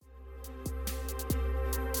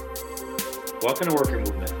Welcome to Worker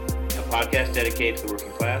Movement, a podcast dedicated to the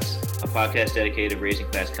working class, a podcast dedicated to raising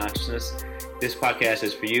class consciousness. This podcast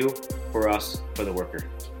is for you, for us, for the worker.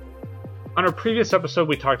 On our previous episode,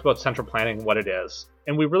 we talked about central planning, what it is,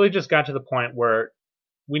 and we really just got to the point where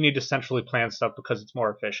we need to centrally plan stuff because it's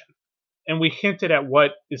more efficient. And we hinted at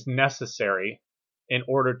what is necessary in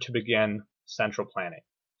order to begin central planning.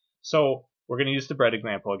 So we're going to use the bread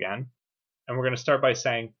example again, and we're going to start by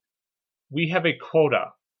saying we have a quota.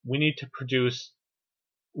 We need to produce,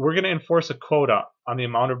 we're going to enforce a quota on the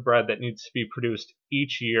amount of bread that needs to be produced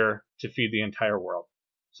each year to feed the entire world.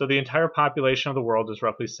 So the entire population of the world is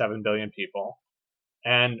roughly 7 billion people.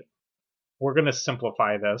 And we're going to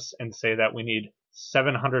simplify this and say that we need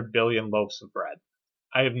 700 billion loaves of bread.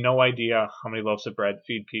 I have no idea how many loaves of bread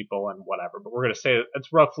feed people and whatever, but we're going to say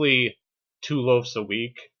it's roughly 2 loaves a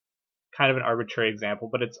week. Kind of an arbitrary example,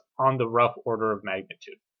 but it's on the rough order of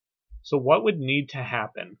magnitude. So what would need to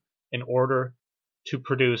happen in order to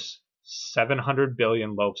produce 700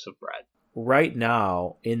 billion loaves of bread? Right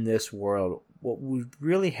now, in this world, what we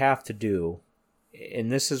really have to do,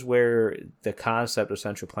 and this is where the concept of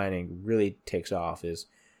central planning really takes off, is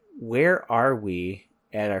where are we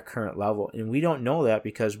at our current level? And we don't know that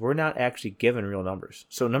because we're not actually given real numbers.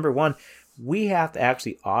 So number one, we have to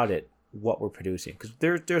actually audit what we're producing because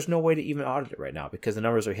there's no way to even audit it right now because the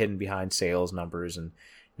numbers are hidden behind sales numbers and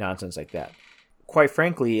nonsense like that. Quite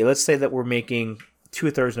frankly, let's say that we're making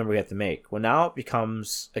 2/3 number we have to make. Well, now it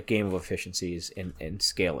becomes a game of efficiencies and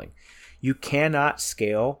scaling. You cannot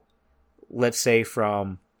scale, let's say,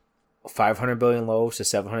 from 500 billion loaves to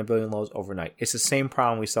 700 billion loaves overnight. It's the same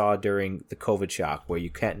problem we saw during the COVID shock where you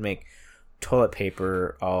can't make toilet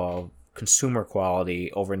paper of consumer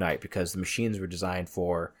quality overnight because the machines were designed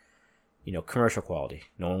for, commercial quality.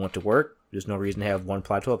 No one went to work. There's no reason to have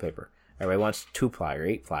 1-ply toilet paper. Everybody wants 2-ply or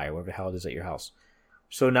 8-ply or whatever the hell it is at your house.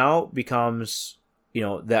 So now it becomes,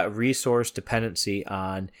 that resource dependency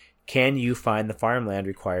on can you find the farmland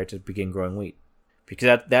required to begin growing wheat?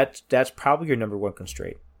 Because that's probably your number one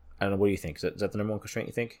constraint. I don't know. What do you think? Is that the number one constraint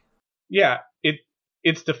you think? Yeah,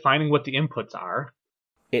 it's defining what the inputs are.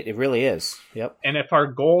 It really is. Yep. And if our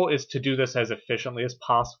goal is to do this as efficiently as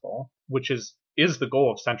possible, which is the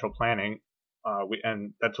goal of central planning,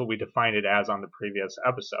 and that's what we defined it as on the previous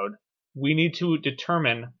episode, we need to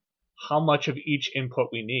determine how much of each input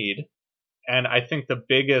we need. And I think the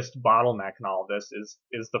biggest bottleneck in all of this is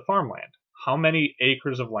the farmland. How many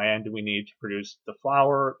acres of land do we need to produce the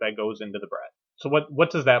flour that goes into the bread? So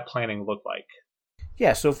what does that planning look like?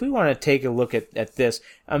 Yeah, so if we want to take a look at this,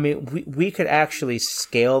 I mean, we could actually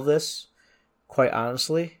scale this, quite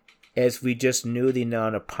honestly, as we just knew the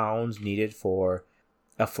amount of pounds needed for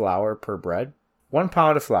a flour per bread. 1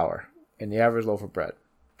 pound of flour in the average loaf of bread.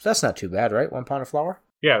 So that's not too bad, right? 1 pound of flour?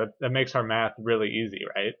 Yeah, that makes our math really easy,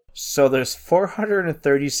 right? So there's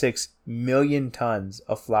 436 million tons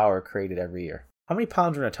of flour created every year. How many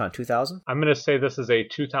pounds are in a ton? 2,000? I'm going to say this is a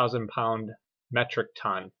 2,000 pound metric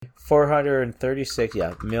ton. 436,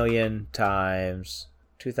 million times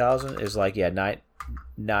 2,000 is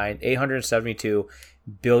 872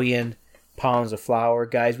 billion pounds of flour.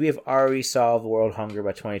 Guys, we have already solved world hunger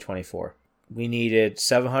by 2024. We needed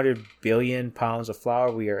 700 billion pounds of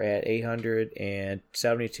flour. We are at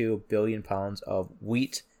 872 billion pounds of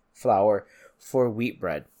wheat flour for wheat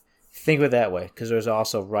bread. Think of it that way, because there's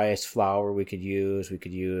also rice flour we could use. We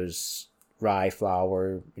could use rye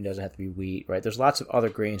flour. It doesn't have to be wheat, right? There's lots of other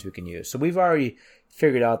grains we can use. So we've already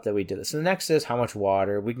figured out that we did this. And the next is how much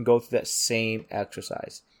water. We can go through that same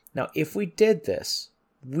exercise. Now, if we did this,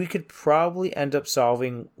 we could probably end up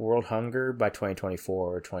solving world hunger by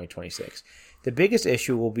 2024 or 2026. The biggest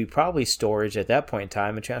issue will be probably storage at that point in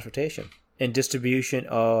time and transportation and distribution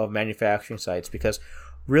of manufacturing sites because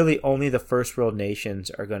really only the first world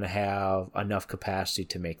nations are going to have enough capacity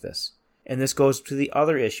to make this. And this goes to the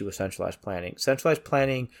other issue with centralized planning. Centralized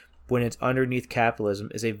planning, when it's underneath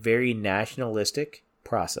capitalism, is a very nationalistic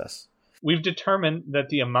process. We've determined that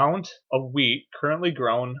the amount of wheat currently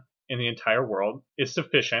grown in the entire world is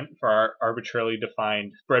sufficient for our arbitrarily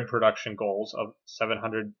defined bread production goals of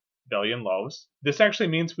 700 billion loaves. This actually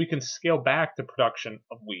means we can scale back the production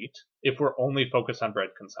of wheat if we're only focused on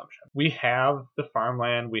bread consumption. We have the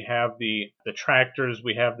farmland, we have the tractors,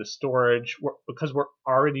 we have the storage, because we're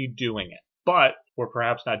already doing it. But we're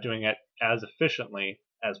perhaps not doing it as efficiently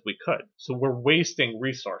as we could. So we're wasting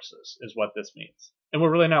resources is what this means. And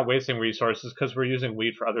we're really not wasting resources because we're using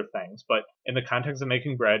wheat for other things. But in the context of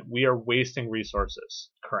making bread, we are wasting resources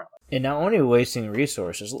currently. And not only wasting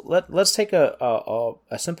resources, let's take a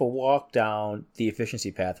simple walk down the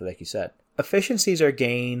efficiency path, like you said. efficiencies are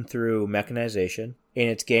gained through mechanization, and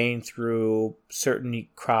it's gained through certain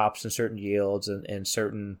crops and certain yields and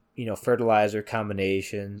certain, fertilizer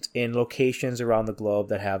combinations in locations around the globe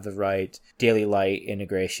that have the right daily light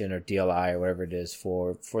integration or DLI or whatever it is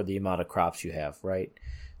for the amount of crops you have, right?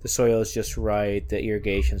 The soil is just right, the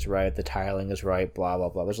irrigation's right, the tiling is right, blah, blah,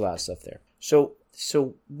 blah. There's a lot of stuff there.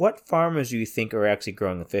 So what farmers do you think are actually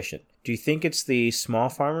growing efficient? Do you think it's the small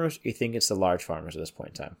farmers, or do you think it's the large farmers at this point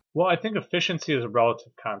in time? Well, I think efficiency is a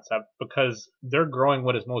relative concept because they're growing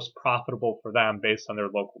what is most profitable for them based on their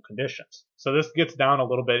local conditions. So this gets down a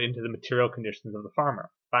little bit into the material conditions of the farmer.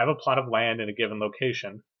 If I have a plot of land in a given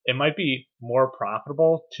location, it might be more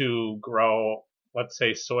profitable to grow, let's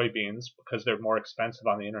say, soybeans because they're more expensive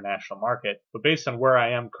on the international market. But based on where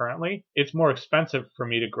I am currently, it's more expensive for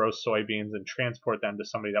me to grow soybeans and transport them to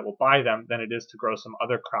somebody that will buy them than it is to grow some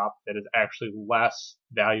other crop that is actually less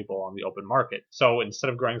valuable on the open market. So instead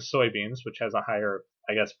of growing soybeans, which has a higher,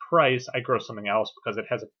 price, I grow something else because it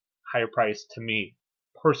has a higher price to me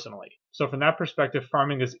personally. So from that perspective,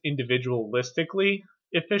 farming is individualistically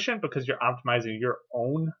efficient because you're optimizing your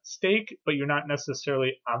own stake, but you're not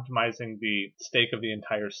necessarily optimizing the stake of the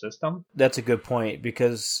entire system. That's a good point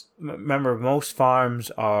because remember, most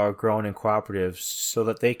farms are grown in cooperatives so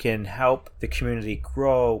that they can help the community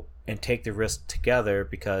grow and take the risk together,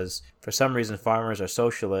 because for some reason farmers are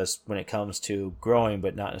socialists when it comes to growing,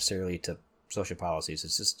 but not necessarily to social policies.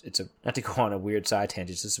 It's not to go on a weird side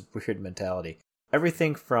tangent, it's just a weird mentality.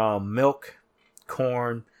 Everything from milk,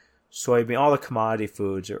 corn, soybean, all the commodity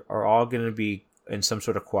foods are all going to be in some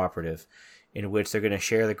sort of cooperative in which they're going to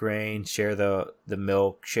share the grain, share the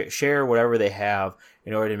milk, share whatever they have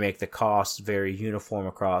in order to make the costs very uniform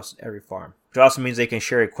across every farm. It also means they can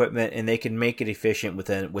share equipment and they can make it efficient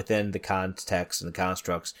within the context and the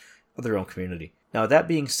constructs of their own community. Now, that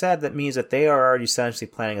being said, that means that they are already essentially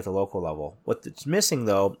planning at the local level. What's missing,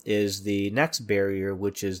 though, is the next barrier,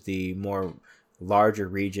 which is the more larger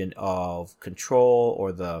region of control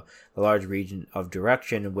or the larger region of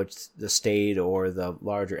direction in which the state or the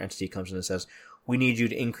larger entity comes in and says, we need you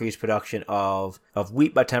to increase production of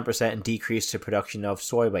wheat by 10% and decrease the production of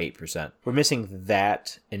soy by 8%. We're missing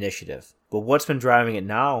that initiative. But what's been driving it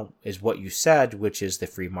now is what you said, which is the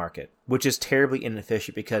free market, which is terribly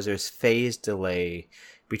inefficient because there's phase delay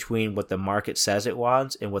between what the market says it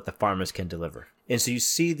wants and what the farmers can deliver. And so you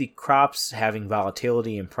see the crops having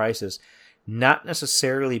volatility in prices, not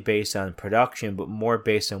necessarily based on production, but more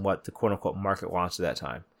based on what the quote-unquote market wants at that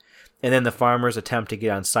time. And then the farmers attempt to get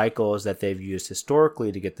on cycles that they've used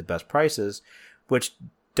historically to get the best prices, which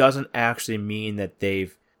doesn't actually mean that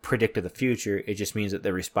they've predicted the future. It just means that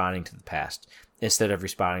they're responding to the past instead of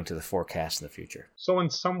responding to the forecast in the future. So in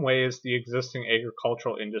some ways, the existing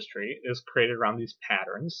agricultural industry is created around these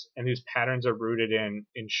patterns, and these patterns are rooted in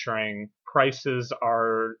ensuring prices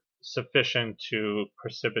are sufficient to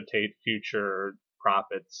precipitate future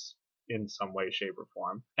profits in some way, shape, or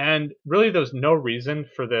form. And really, there's no reason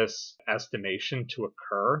for this estimation to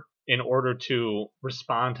occur in order to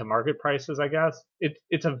respond to market prices, I guess.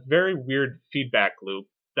 It's a very weird feedback loop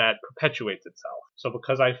that perpetuates itself. So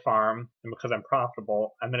because I farm and because I'm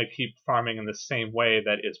profitable, I'm going to keep farming in the same way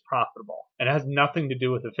that is profitable. And it has nothing to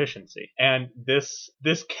do with efficiency. And this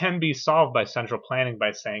can be solved by central planning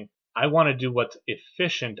by saying, I want to do what's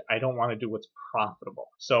efficient. I don't want to do what's profitable.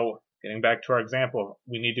 So getting back to our example,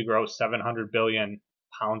 we need to grow 700 billion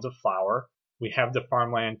pounds of flour. We have the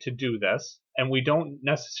farmland to do this, and we don't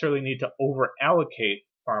necessarily need to over-allocate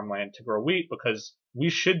farmland to grow wheat because we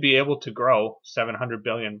should be able to grow 700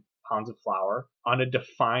 billion pounds of flour on a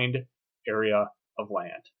defined area of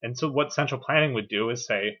land. And so what central planning would do is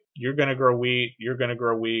say, you're going to grow wheat, you're going to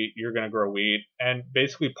grow wheat, you're going to grow wheat, and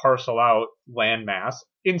basically parcel out land mass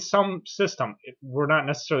in some system. We're not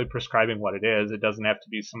necessarily prescribing what it is. It doesn't have to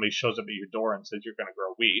be somebody shows up at your door and says you're going to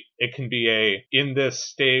grow wheat. It can be in this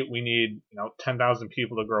state, we need 10,000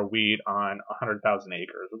 people to grow wheat on 100,000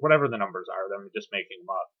 acres, or whatever the numbers are. I'm just making them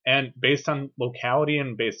up. And based on locality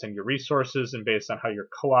and based on your resources and based on how your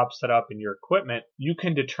co-op's set up and your equipment, you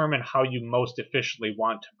can determine how you most efficiently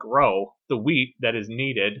want to grow the wheat that is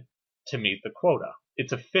needed to meet the quota.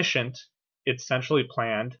 It's efficient, it's centrally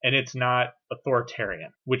planned, and it's not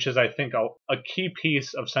authoritarian, which is, I think, a key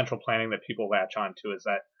piece of central planning that people latch onto is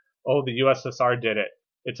that, the USSR did it.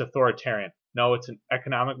 It's authoritarian. No, it's an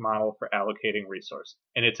economic model for allocating resources,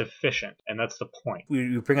 and it's efficient, and that's the point.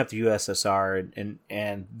 We bring up the USSR,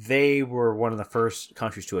 and they were one of the first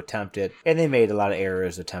countries to attempt it, and they made a lot of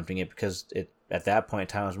errors attempting it because at that point in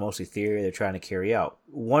time, it was mostly theory they're trying to carry out.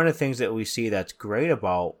 One of the things that we see that's great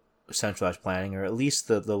about centralized planning, or at least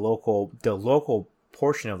the local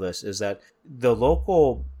portion of this, is that the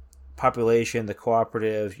local population, the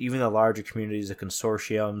cooperative, even the larger communities, the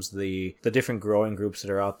consortiums, the different growing groups that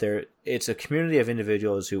are out there. It's a community of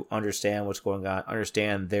individuals who understand what's going on,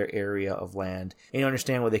 understand their area of land, and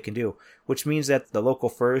understand what they can do, which means that the local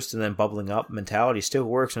first and then bubbling up mentality still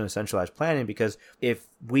works in a centralized planning, because if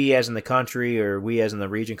we as in the country or we as in the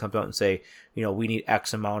region come out and say, we need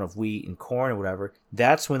X amount of wheat and corn or whatever,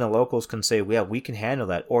 that's when the locals can say, yeah, we can handle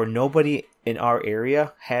that. Or nobody in our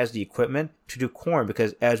area has the equipment to do corn,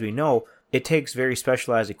 because as we know, it takes very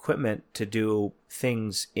specialized equipment to do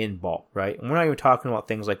things in bulk, right? And we're not even talking about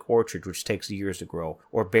things like orchards, which takes years to grow,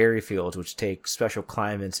 or berry fields, which take special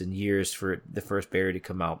climates and years for the first berry to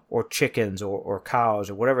come out, or chickens or cows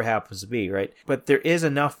or whatever it happens to be, right? But there is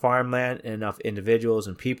enough farmland and enough individuals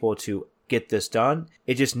and people to get this done.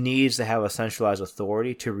 It just needs to have a centralized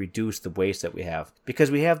authority to reduce the waste that we have, because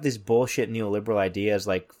we have these bullshit neoliberal ideas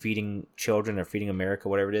like feeding children or feeding America,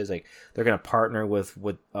 whatever it is. Like they're going to partner with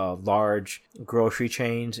large grocery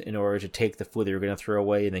chains in order to take the food that you're going to throw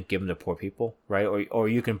away and then give them to poor people, right? Or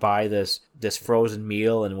you can buy this frozen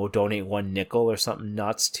meal and we'll donate 1 nickel or something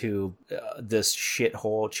nuts to this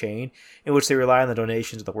shithole chain, in which they rely on the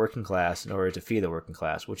donations of the working class in order to feed the working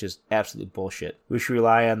class, which is absolutely bullshit. We should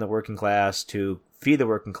rely on the working class to feed the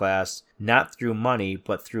working class, not through money,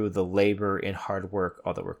 but through the labor and hard work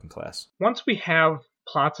of the working class. Once we have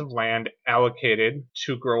plots of land allocated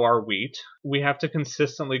to grow our wheat, we have to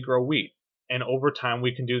consistently grow wheat. And over time,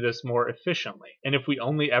 we can do this more efficiently. And if we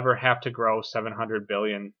only ever have to grow 700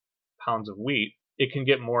 billion pounds of wheat, it can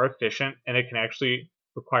get more efficient and it can actually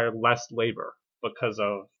require less labor because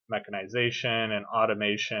of mechanization and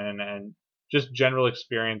automation and just general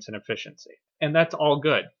experience and efficiency. And that's all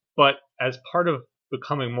good. But as part of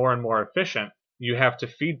becoming more and more efficient, you have to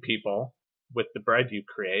feed people with the bread you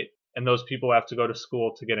create. And those people have to go to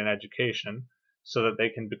school to get an education so that they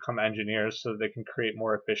can become engineers, so that they can create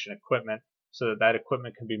more efficient equipment, so that that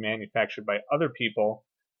equipment can be manufactured by other people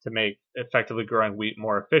to make effectively growing wheat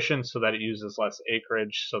more efficient, so that it uses less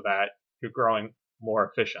acreage, so that you're growing more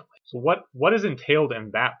efficiently. So what is entailed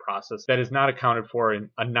in that process that is not accounted for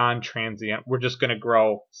in a non-transient, we're just going to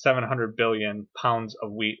grow 700 billion pounds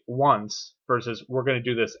of wheat once, versus we're going to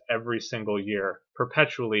do this every single year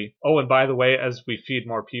perpetually. Oh, and by the way, as we feed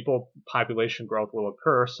more people, population growth will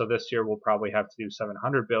occur. So this year we'll probably have to do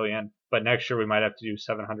 700 billion, but next year we might have to do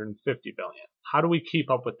 750 billion. How do we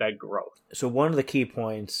keep up with that growth? So one of the key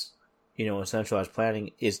points in centralized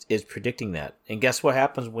planning is predicting that. And guess what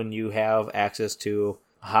happens when you have access to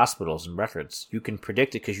hospitals and records? You can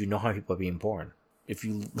predict it because you know how people are being born. If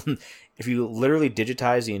you literally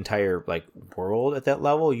digitize the entire world at that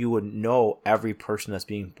level, you would know every person that's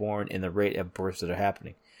being born and the rate of births that are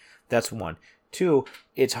happening. That's one. Two,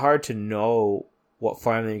 it's hard to know what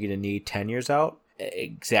farmland you're going to need 10 years out,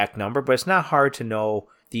 exact number, but it's not hard to know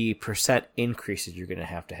the percent increases you're going to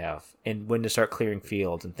have and when to start clearing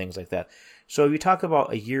fields and things like that. So if you talk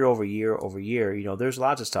about a year over year over year, there's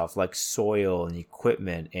lots of stuff like soil and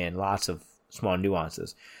equipment and lots of small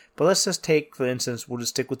nuances. But let's just take, for instance, we'll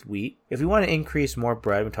just stick with wheat. If you want to increase more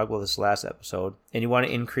bread, we talked about this last episode, and you want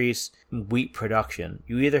to increase wheat production,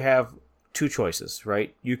 you either have two choices,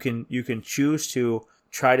 right? You can choose to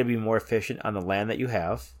try to be more efficient on the land that you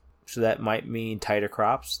have. So that might mean tighter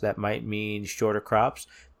crops. That might mean shorter crops,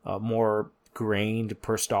 more grain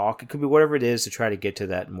per stalk. It could be whatever it is to try to get to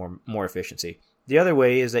that more efficiency. The other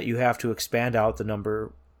way is that you have to expand out the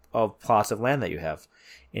number of plots of land that you have.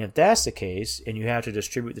 And if that's the case, and you have to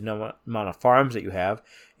distribute the amount of farms that you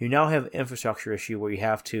now have an infrastructure issue where you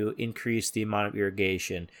have to increase the amount of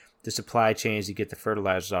irrigation, the supply chains to get the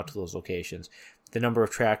fertilizers out to those locations, the number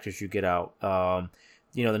of tractors you get out, the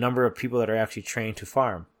number of people that are actually trained to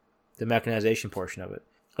farm, the mechanization portion of it.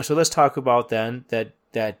 So let's talk about then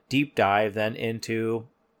that deep dive then into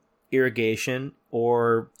irrigation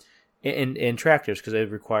or in tractors, because they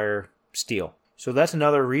require steel. So that's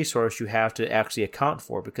another resource you have to actually account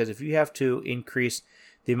for, because if you have to increase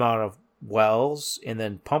the amount of wells and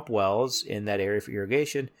then pump wells in that area for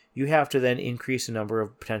irrigation, you have to then increase the number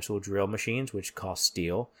of potential drill machines, which cost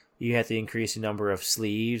steel. You have to increase the number of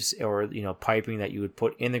sleeves or piping that you would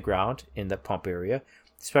put in the ground in the pump area.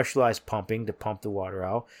 Specialized pumping to pump the water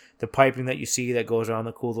out. The piping that you see that goes around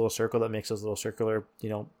the cool little circle that makes those little circular,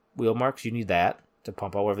 wheel marks, you need that to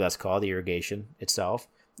pump out whatever that's called, the irrigation itself.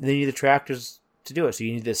 And then you need the tractors to do it. So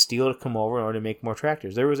you need the steel to come over in order to make more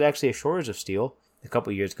tractors. There was actually a shortage of steel a couple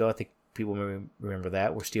of years ago. I think people remember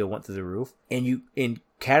that, where steel went through the roof. And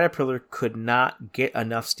Caterpillar could not get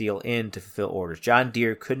enough steel in to fulfill orders. John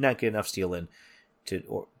Deere could not get enough steel in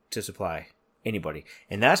to supply anybody.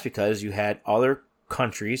 And that's because you had other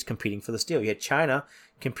countries competing for the steel. You had China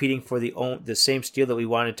competing for the same steel that we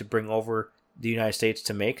wanted to bring over the United States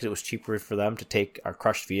to make because it was cheaper for them to take our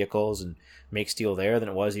crushed vehicles and make steel there than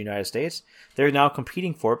it was the United States. They're now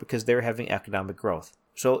competing for it because they're having economic growth.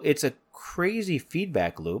 So it's a crazy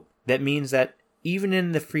feedback loop that means that even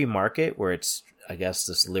in the free market where it's, I guess,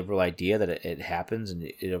 this liberal idea that it happens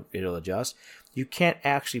and it'll adjust, you can't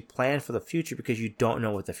actually plan for the future because you don't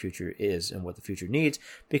know what the future is and what the future needs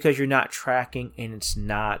because you're not tracking and it's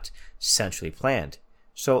not centrally planned.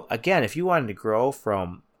 So again, if you wanted to grow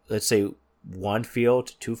from, let's say, 1 field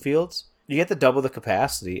to 2 fields, you get to double the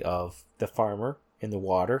capacity of the farmer and the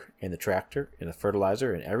water and the tractor and the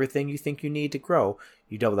fertilizer and everything you think you need to grow,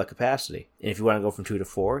 you double that capacity. And if you want to go from 2 to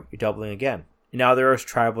 4, you're doubling again. Now there is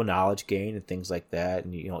tribal knowledge gain and things like that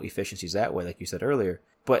and efficiencies that way, like you said earlier.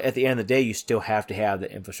 But at the end of the day, you still have to have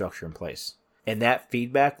the infrastructure in place. And that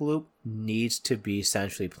feedback loop needs to be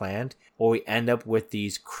centrally planned, or we end up with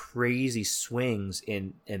these crazy swings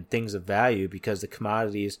in things of value because the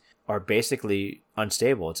commodities are basically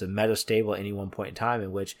unstable. It's a metastable at any one point in time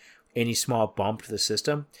in which any small bump to the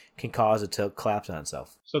system can cause it to collapse on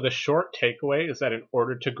itself. So the short takeaway is that in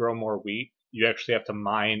order to grow more wheat, you actually have to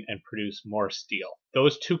mine and produce more steel.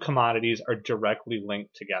 Those two commodities are directly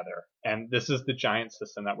linked together. And this is the giant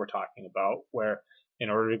system that we're talking about, where in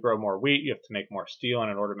order to grow more wheat, you have to make more steel.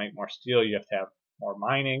 And in order to make more steel, you have to have more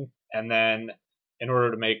mining. And then in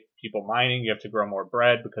order to make people mining, you have to grow more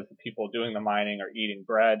bread because the people doing the mining are eating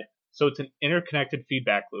bread. So it's an interconnected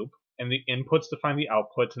feedback loop. And the inputs define the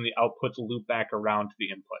outputs, and the outputs loop back around to the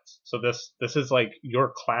inputs. So this is like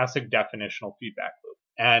your classic definitional feedback loop.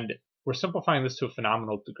 And we're simplifying this to a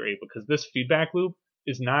phenomenal degree because this feedback loop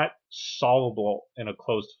is not solvable in a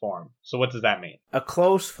closed form. So what does that mean? A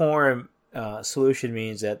closed form solution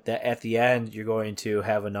means that at the end, you're going to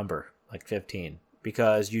have a number like 15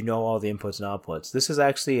 because you know all the inputs and outputs. This is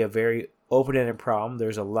actually a very open-ended problem.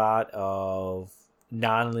 There's a lot of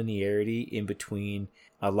non-linearity in between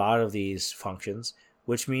a lot of these functions,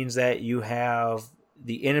 which means that you have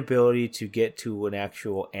the inability to get to an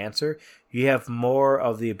actual answer. You have more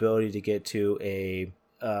of the ability to get to a,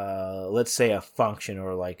 let's say, a function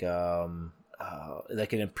or like an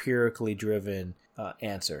empirically driven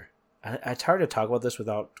answer. It's hard to talk about this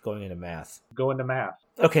without going into math. Go into math.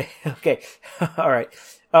 Okay. All right.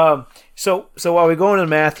 So while we go into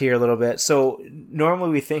math here a little bit, so normally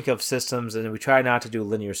we think of systems and we try not to do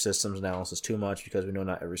linear systems analysis too much because we know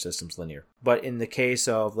not every system's linear. But in the case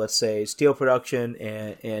of, let's say, steel production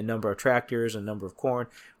and number of tractors and number of corn,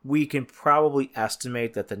 we can probably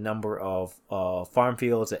estimate that the number of farm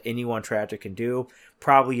fields that any one tractor can do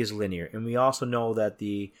probably is linear. And we also know that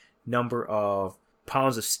the number of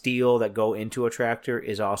pounds of steel that go into a tractor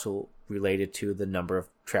is also related to the number of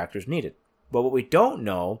tractors needed. But what we don't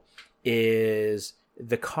know is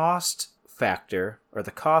the cost factor or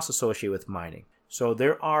the cost associated with mining. So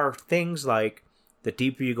there are things like the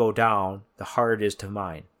deeper you go down, the harder it is to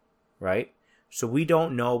mine, right? So we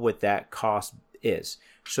don't know what that cost is.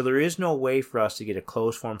 So there is no way for us to get a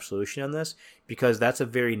closed form solution on this because that's a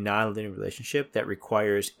very non-linear relationship that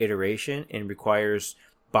requires iteration and requires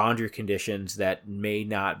boundary conditions that may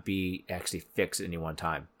not be actually fixed at any one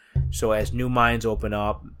time. So as new mines open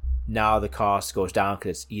up, now the cost goes down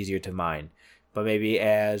because it's easier to mine. But maybe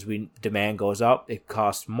as demand goes up, it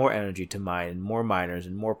costs more energy to mine and more miners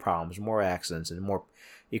and more problems, more accidents and more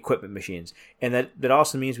equipment machines. And that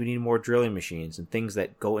also means we need more drilling machines and things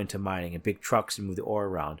that go into mining and big trucks to move the ore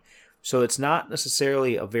around. So it's not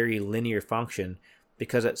necessarily a very linear function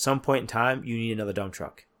because at some point in time, you need another dump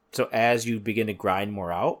truck. So as you begin to grind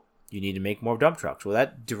more out, you need to make more dump trucks. Well,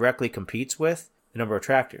 that directly competes with the number of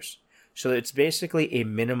tractors. So it's basically a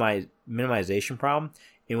minimization problem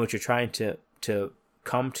in which you're trying to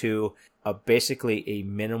come to basically a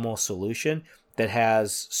minimal solution that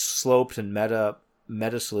has slopes and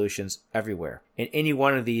meta solutions everywhere. And any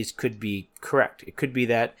one of these could be correct. It could be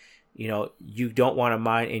that you don't want to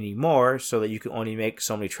mine anymore so that you can only make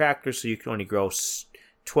so many tractors, so you can only grow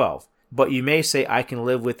 12. But you may say, I can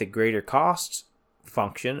live with the greater cost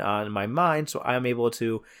function on my mine, so I'm able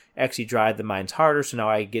to actually drive the mines harder, so now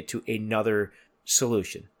I get to another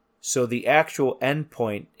solution. So the actual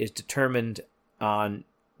endpoint is determined on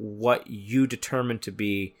what you determine to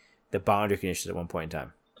be the boundary conditions at one point in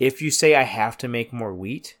time. If you say, I have to make more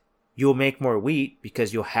wheat, you'll make more wheat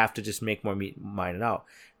because you'll have to just make more meat mining out.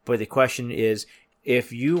 But the question is,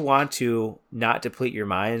 if you want to not deplete your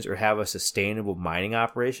mines or have a sustainable mining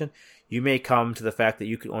operation, you may come to the fact that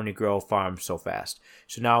you can only grow farms so fast.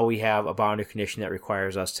 So now we have a boundary condition that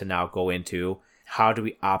requires us to now go into how do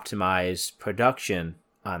we optimize production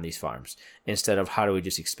on these farms instead of how do we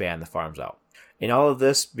just expand the farms out. And all of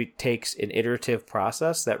this takes an iterative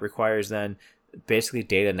process that requires then basically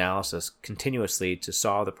data analysis continuously to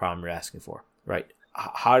solve the problem you're asking for, right?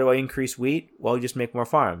 How do I increase wheat? Well, you just make more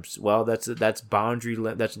farms. Well, that's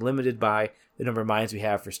limited by the number of mines we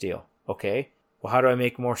have for steel. Okay. Well, how do I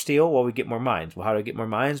make more steel? Well, we get more mines. Well, how do I get more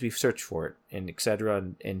mines? We search for it, and et cetera,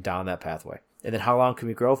 and down that pathway. And then how long can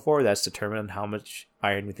we grow for? That's determined on how much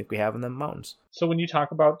iron we think we have in the mountains. So when you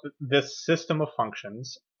talk about this system of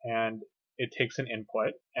functions, and it takes an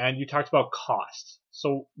input, and you talked about cost.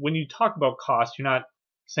 So when you talk about cost, you're not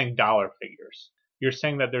saying dollar figures. You're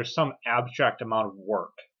saying that there's some abstract amount of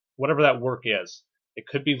work, whatever that work is. It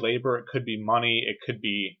could be labor, it could be money, it could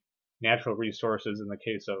be natural resources in the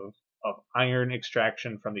case of iron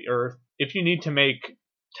extraction from the earth. If you need to make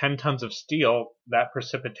 10 tons of steel, that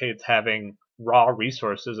precipitates having raw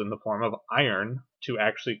resources in the form of iron to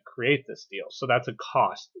actually create the steel. So that's a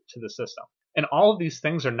cost to the system. And all of these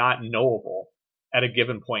things are not knowable at a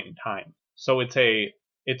given point in time. So it's a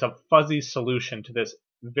fuzzy solution to this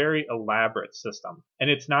very elaborate system. And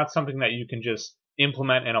it's not something that you can just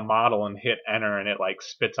implement in a model and hit enter and it like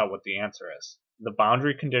spits out what the answer is. The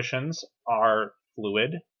boundary conditions are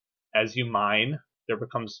fluid. As you mine, there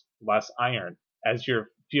becomes less iron. As your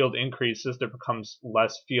field increases, there becomes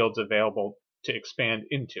less fields available to expand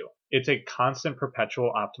into. It's a constant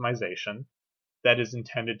perpetual optimization that is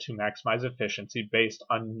intended to maximize efficiency based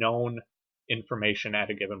on known information at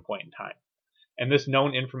a given point in time. And this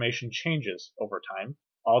known information changes over time.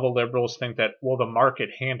 All the liberals think that, well, the market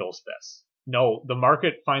handles this. No, the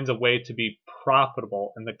market finds a way to be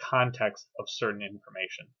profitable in the context of certain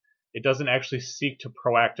information. It doesn't actually seek to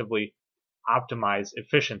proactively optimize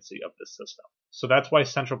efficiency of the system. So that's why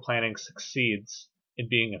central planning succeeds in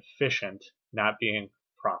being efficient, not being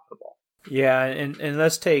profitable. Yeah, and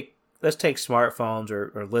let's take smartphones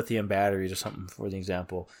or lithium batteries or something for the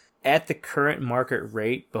example. At the current market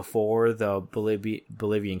rate before the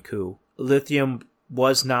Bolivian coup, lithium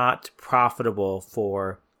was not profitable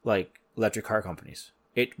for like electric car companies.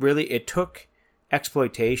 It took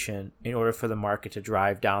exploitation in order for the market to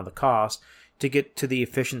drive down the cost to get to the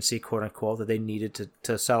efficiency, quote unquote, that they needed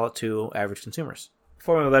to sell it to average consumers.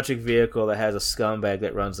 For an electric vehicle that has a scumbag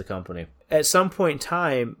that runs the company. At some point in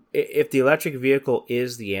time, if the electric vehicle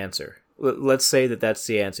is the answer, let's say that that's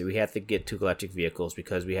the answer. We have to get to electric vehicles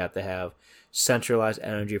because we have to have centralized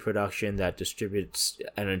energy production that distributes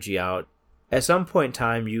energy out. At some point in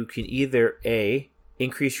time, you can either A,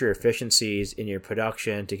 increase your efficiencies in your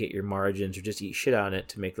production to get your margins or just eat shit on it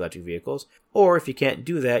to make electric vehicles. Or if you can't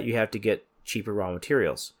do that, you have to get cheaper raw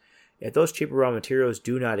materials. If those cheaper raw materials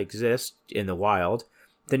do not exist in the wild,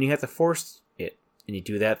 then you have to force it. And you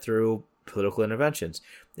do that through political interventions.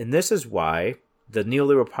 And this is why the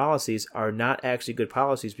neoliberal policies are not actually good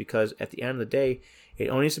policies, because at the end of the day, it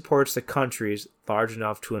only supports the countries large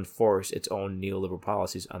enough to enforce its own neoliberal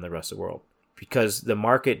policies on the rest of the world. Because the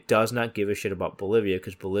market does not give a shit about Bolivia,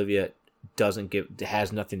 because Bolivia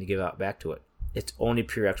has nothing to give out back to it. It's only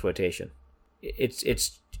pure exploitation.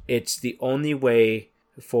 It's the only way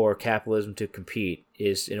for capitalism to compete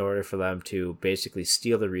is in order for them to basically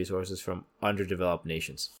steal the resources from underdeveloped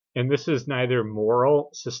nations. And this is neither moral,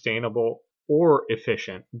 sustainable, or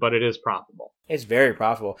efficient, but it is profitable. It's very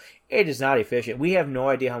profitable. It is not efficient. We have no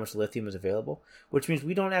idea how much lithium is available, which means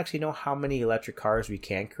we don't actually know how many electric cars we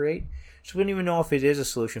can create. So we don't even know if it is a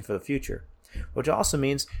solution for the future, which also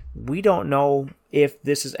means we don't know if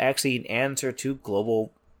this is actually an answer to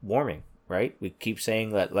global warming, right? We keep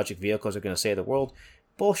saying that electric vehicles are going to save the world.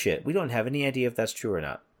 Bullshit. We don't have any idea if that's true or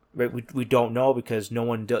not. Right? We don't know because no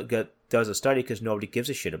one does a study, because nobody gives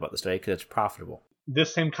a shit about the study because it's profitable.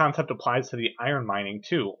 This same concept applies to the iron mining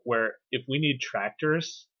too, where if we need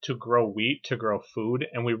tractors to grow wheat, to grow food,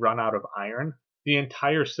 and we run out of iron, the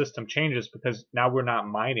entire system changes because now we're not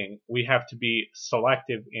mining. We have to be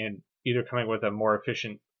selective in either coming with a more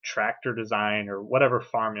efficient tractor design or whatever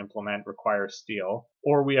farm implement requires steel,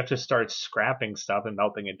 or we have to start scrapping stuff and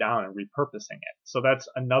melting it down and repurposing it. So that's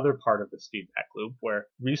another part of this feedback loop where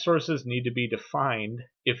resources need to be defined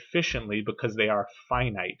efficiently because they are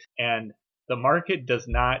finite. And the market does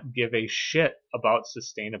not give a shit about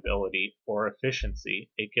sustainability or efficiency.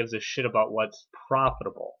 It gives a shit about what's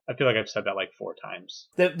profitable. I feel like I've said that like 4 times.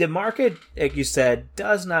 The market, like you said,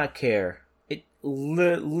 does not care. It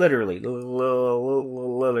literally, the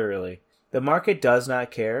market does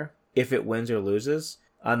not care if it wins or loses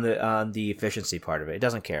on the efficiency part of it. It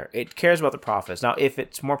doesn't care. It cares about the profits. Now, if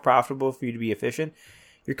it's more profitable for you to be efficient,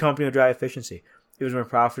 your company will drive efficiency. If it's more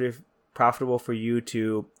profitable for you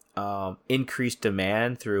to increase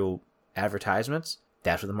demand through advertisements,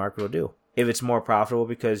 that's what the market will do. If it's more profitable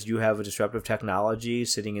because you have a disruptive technology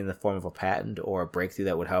sitting in the form of a patent or a breakthrough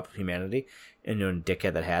that would help humanity, and you're a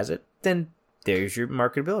dickhead that has it, then there's your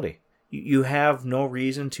marketability. You have no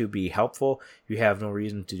reason to be helpful. You have no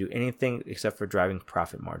reason to do anything except for driving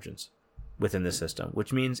profit margins within the system,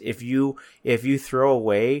 which means if you throw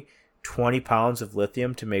away 20 pounds of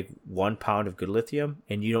lithium to make 1 pound of good lithium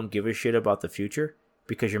and you don't give a shit about the future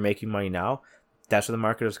because you're making money now, that's what the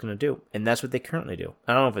market is going to do. And that's what they currently do.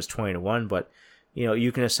 I don't know if it's 20 to 1, but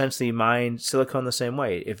you can essentially mine silicon the same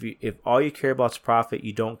way. If all you care about is profit,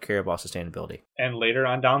 you don't care about sustainability. And later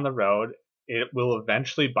on down the road, it will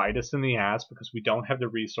eventually bite us in the ass because we don't have the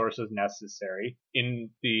resources necessary in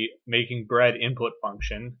the making bread input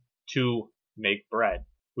function to make bread.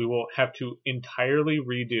 We will have to entirely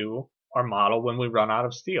redo our model when we run out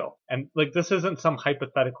of steel. And this isn't some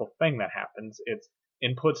hypothetical thing that happens. It's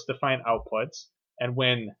inputs define outputs. And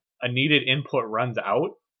when a needed input runs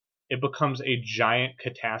out, it becomes a giant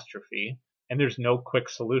catastrophe and there's no quick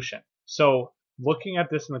solution. So looking at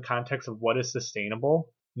this in the context of what is sustainable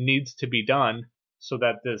needs to be done so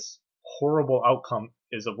that this horrible outcome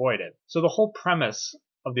is avoided. So the whole premise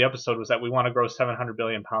of the episode was that we want to grow 700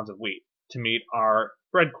 billion pounds of wheat to meet our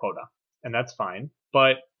bread quota, and that's fine.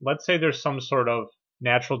 But let's say there's some sort of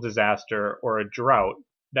natural disaster or a drought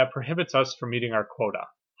that prohibits us from meeting our quota.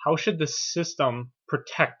 How should the system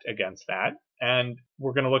protect against that? And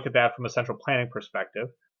we're going to look at that from a central planning perspective.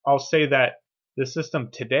 I'll say that the system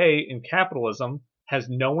today in capitalism has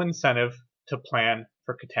no incentive to plan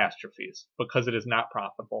for catastrophes because it is not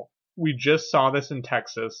profitable. We just saw this in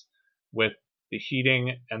Texas with the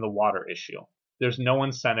heating and the water issue. There's no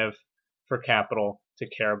incentive for capital to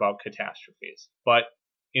care about catastrophes. But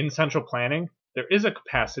in central planning, there is a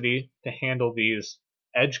capacity to handle these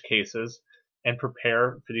edge cases and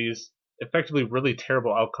prepare for these effectively really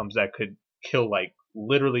terrible outcomes that could kill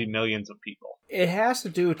literally millions of people. It has to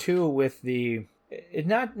do too with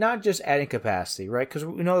not just adding capacity, right? Because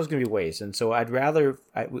we know there's going to be waste, and so I'd rather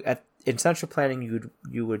in central planning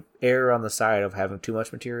you would err on the side of having too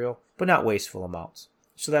much material, but not wasteful amounts.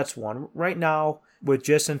 So that's one. Right now, with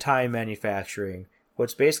just-in-time manufacturing,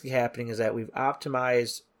 what's basically happening is that we've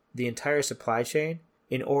optimized the entire supply chain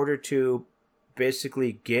in order to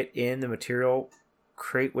basically get in the material,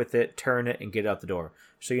 crate with it, turn it, and get it out the door.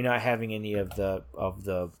 So you're not having any of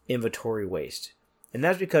the inventory waste. And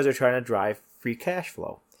that's because they're trying to drive free cash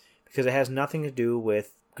flow. Because it has nothing to do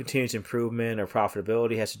with continuous improvement or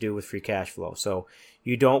profitability. It has to do with free cash flow. So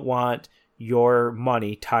you don't want your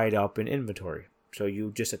money tied up in inventory. So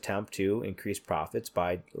you just attempt to increase profits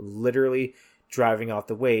by literally driving out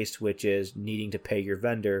the waste, which is needing to pay your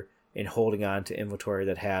vendor and holding on to inventory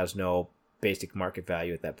that has no basic market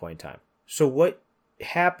value at that point in time. So what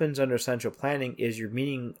happens under central planning is you're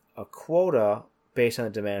meeting a quota based on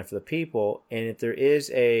the demand for the people, and if there is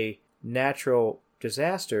a natural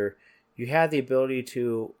disaster, you have the ability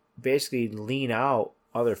to basically lean out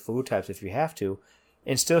other food types if you have to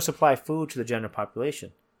and still supply food to the general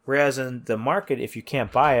population. Whereas in the market, if you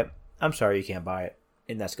can't buy it, I'm sorry, you can't buy it,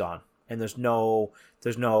 and that's gone. And there's no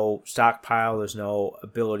stockpile, there's no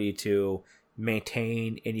ability to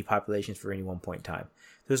maintain any populations for any one point in time.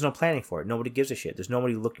 There's no planning for it. Nobody gives a shit. There's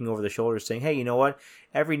nobody looking over the shoulders saying, hey, you know what?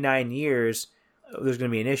 Every 9 years, there's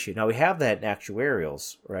going to be an issue. Now, we have that in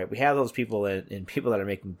actuarials, right? We have those people and people that are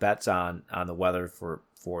making bets on the weather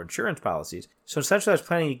for insurance policies. So in centralized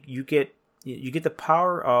planning, you get the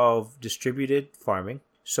power of distributed farming.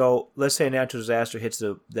 So let's say a natural disaster hits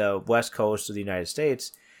the west coast of the United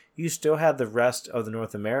States. You still have the rest of the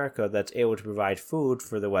North America that's able to provide food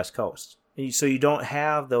for the west coast. So you don't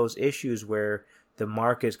have those issues where the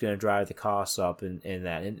market is going to drive the costs up in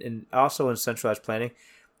that. And also in centralized planning,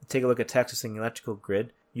 take a look at Texas and the electrical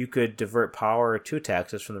grid. You could divert power to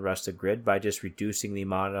Texas from the rest of the grid by just reducing the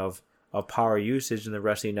amount of power usage in the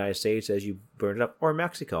rest of the United States as you burn it up, or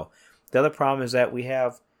Mexico. The other problem is that we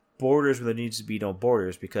have borders where there needs to be no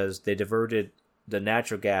borders because they diverted the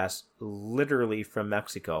natural gas literally from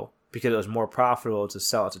Mexico because it was more profitable to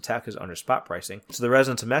sell it to Texas under spot pricing. So the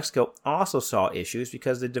residents of Mexico also saw issues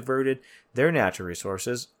because they diverted their natural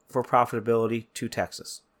resources for profitability to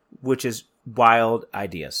Texas, which is wild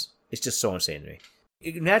ideas. It's just so insane to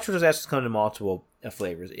me. Natural disasters come in multiple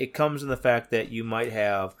flavors. It comes in the fact that you might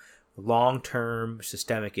have long-term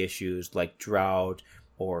systemic issues like drought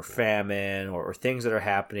or famine or things that are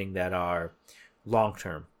happening that are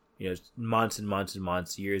long-term. Months and months and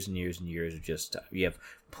months, years and years and years of just you have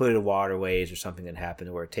polluted waterways or something that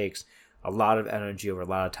happened where it takes a lot of energy over a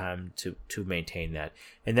lot of time to maintain that.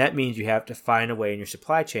 And that means you have to find a way in your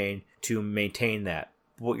supply chain to maintain that.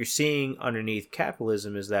 What you're seeing underneath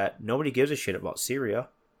capitalism is that nobody gives a shit about Syria.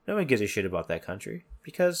 Nobody gives a shit about that country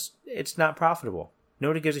because it's not profitable.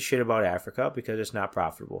 Nobody gives a shit about Africa because it's not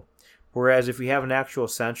profitable. Whereas if we have an actual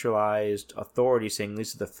centralized authority saying this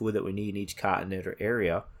is the food that we need in each continent or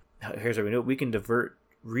area, here's what we do. We can divert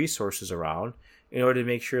resources around in order to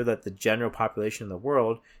make sure that the general population in the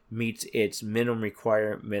world meets its minimum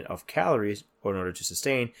requirement of calories in order to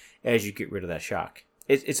sustain as you get rid of that shock.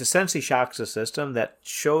 It's essentially shocks the system that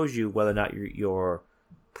shows you whether or not your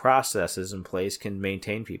processes in place can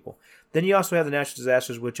maintain people. Then you also have the natural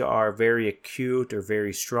disasters, which are very acute or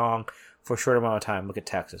very strong for a short amount of time. Look at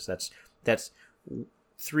Texas. That's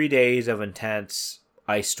 3 days of intense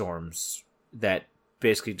ice storms that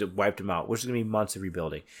basically wiped them out, which is going to be months of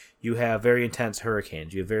rebuilding. You have very intense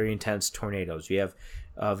hurricanes. You have very intense tornadoes. You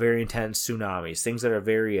have very intense tsunamis, things that are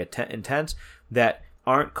very intense that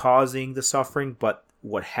aren't causing the suffering, but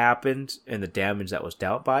what happened and the damage that was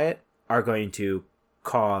dealt by it are going to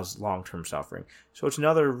cause long-term suffering. So it's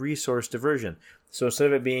another resource diversion. So instead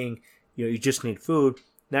of it being, you just need food,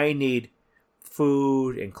 now you need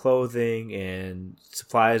food and clothing and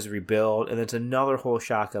supplies to rebuild, and it's another whole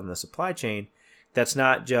shock on the supply chain that's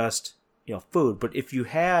not just food. But if you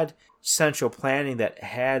had central planning that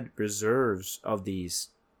had reserves of these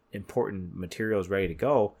important materials ready to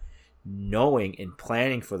go, knowing and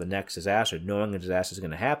planning for the next disaster, knowing the disaster is going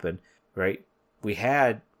to happen, right? We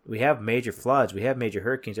have major floods, we have major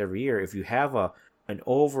hurricanes every year. If you have an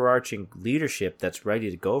overarching leadership that's ready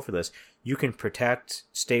to go for this, you can protect,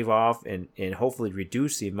 stave off, and hopefully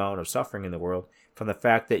reduce the amount of suffering in the world from the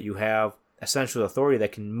fact that you have a central authority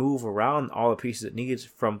that can move around all the pieces it needs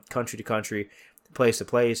from country to country, place to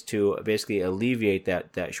place, to basically alleviate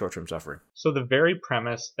that short-term suffering. So the very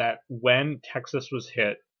premise that when Texas was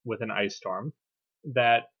hit with an ice storm,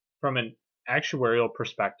 that from an actuarial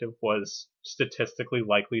perspective was statistically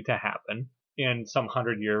likely to happen in some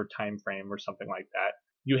 100-year time frame or something like that,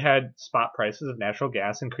 you had spot prices of natural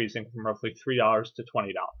gas increasing from roughly $3 to $20.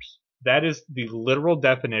 That is the literal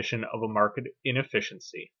definition of a market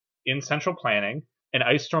inefficiency. In central planning, an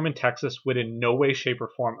ice storm in Texas would in no way, shape, or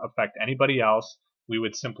form affect anybody else. We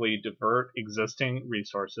would simply divert existing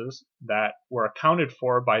resources that were accounted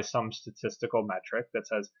for by some statistical metric that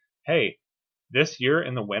says, hey, this year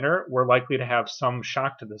in the winter, we're likely to have some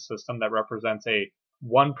shock to the system that represents a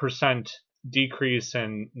 1% decrease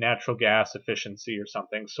in natural gas efficiency or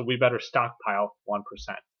something, so we better stockpile 1%.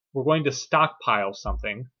 We're going to stockpile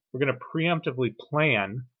something. We're going to preemptively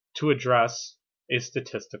plan to address a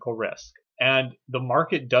statistical risk. And the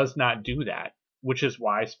market does not do that, which is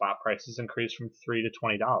why spot prices increase from $3 to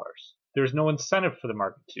 $20. There's no incentive for the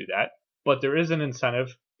market to do that, but there is an incentive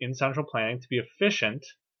in central planning to be efficient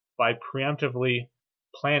by preemptively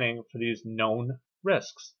planning for these known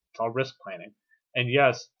risks. It's all risk planning. And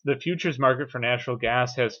yes, the futures market for natural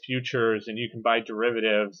gas has futures, and you can buy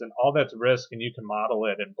derivatives, and all that's risk, and you can model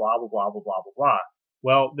it, and blah, blah, blah, blah, blah, blah, blah.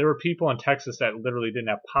 Well, there were people in Texas that literally didn't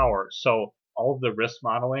have power, so all of the risk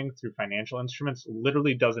modeling through financial instruments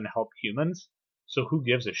literally doesn't help humans. So who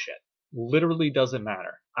gives a shit? Literally doesn't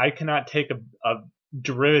matter. I cannot take a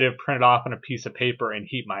derivative printed off on a piece of paper and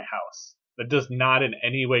heat my house. That does not in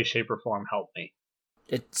any way, shape, or form help me.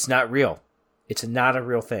 It's not real. It's not a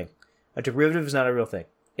real thing. A derivative is not a real thing.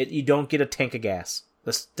 You don't get a tank of gas.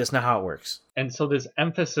 That's not how it works. And so this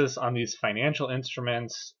emphasis on these financial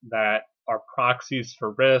instruments that are proxies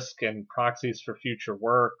for risk and proxies for future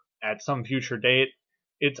work at some future date,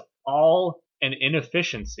 it's all an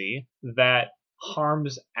inefficiency that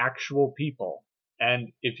harms actual people. And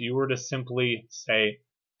if you were to simply say,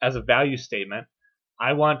 as a value statement,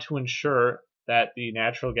 I want to ensure that the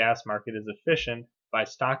natural gas market is efficient by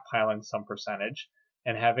stockpiling some percentage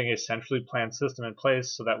and having a centrally planned system in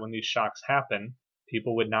place so that when these shocks happen,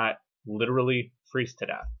 people would not literally freeze to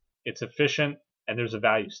death. It's efficient, and there's a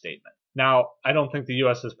value statement. Now, I don't think the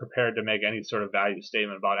U.S. is prepared to make any sort of value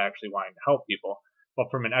statement about actually wanting to help people, but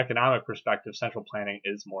from an economic perspective, central planning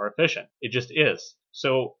is more efficient. It just is.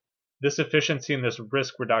 So this efficiency and this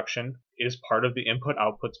risk reduction is part of the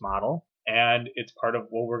input-outputs model, and it's part of,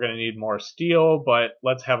 well, we're going to need more steel, but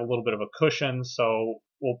let's have a little bit of a cushion, so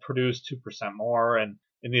we'll produce 2% more, and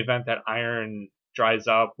in the event that iron dries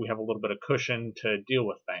up, we have a little bit of cushion to deal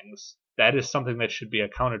with things. That is something that should be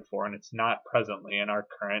accounted for, and it's not presently in our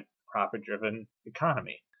current profit-driven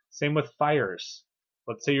economy. Same with fires.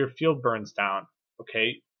 Let's say your field burns down.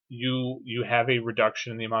 Okay, you have a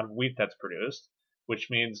reduction in the amount of wheat that's produced, which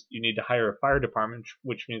means you need to hire a fire department,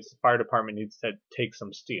 which means the fire department needs to take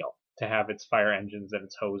some steel to have its fire engines and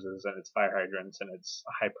its hoses and its fire hydrants and its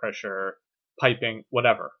high-pressure piping,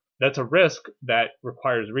 whatever. That's a risk that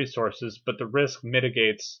requires resources, but the risk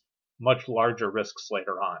mitigates much larger risks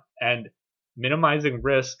later on. And minimizing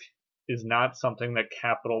risk is not something that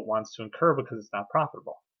capital wants to incur because it's not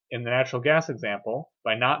profitable. In the natural gas example,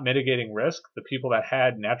 by not mitigating risk, the people that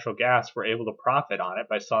had natural gas were able to profit on it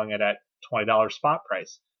by selling it at $20 spot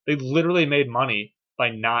price. They literally made money by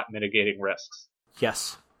not mitigating risks.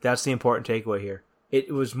 Yes, that's the important takeaway here.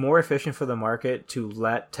 It was more efficient for the market to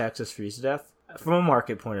let Texas freeze to death from a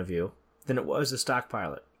market point of view than it was to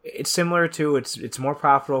stockpile it. It's similar to, it's more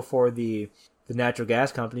profitable for the natural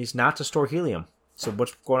gas companies not to store helium. So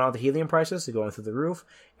what's going on with the helium prices? They're going through the roof,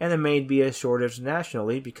 and there may be a shortage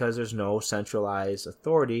nationally because there's no centralized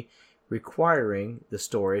authority requiring the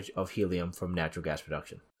storage of helium from natural gas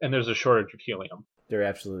production. And there's a shortage of helium. There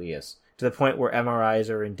absolutely is. To the point where MRIs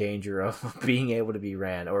are in danger of being able to be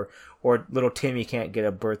ran, or little Timmy can't get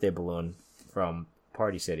a birthday balloon from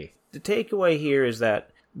Party City. The takeaway here is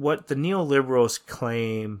that what the neoliberals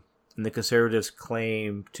claim and the conservatives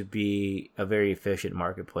claim to be a very efficient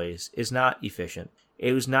marketplace is not efficient.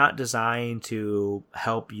 It was not designed to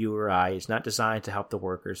help you or I. It's not designed to help the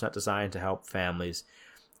workers. It's not designed to help families.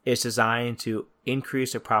 It's designed to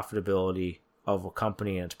increase the profitability of a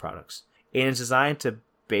company and its products. And it's designed to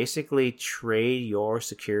basically trade your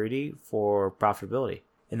security for profitability.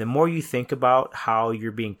 And the more you think about how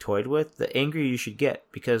you're being toyed with, the angrier you should get.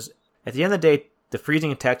 Because at the end of the day, the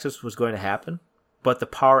freezing in Texas was going to happen, but the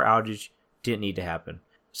power outage didn't need to happen.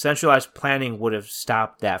 Centralized planning would have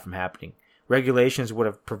stopped that from happening. Regulations would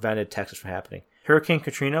have prevented Texas from happening. Hurricane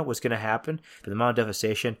Katrina was going to happen, but the amount of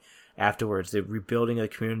devastation afterwards, the rebuilding of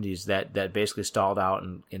the communities that basically stalled out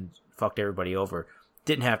and fucked everybody over,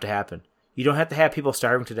 didn't have to happen. You don't have to have people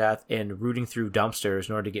starving to death and rooting through dumpsters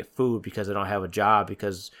in order to get food because they don't have a job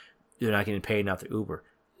because they're not getting paid enough through Uber.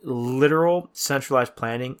 Literal centralized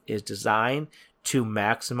planning is designed to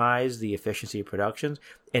maximize the efficiency of productions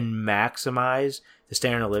and maximize the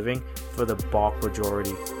standard of living for the bulk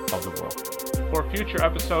majority of the world. For future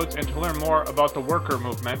episodes and to learn more about the worker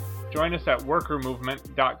movement, join us at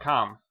workermovement.com.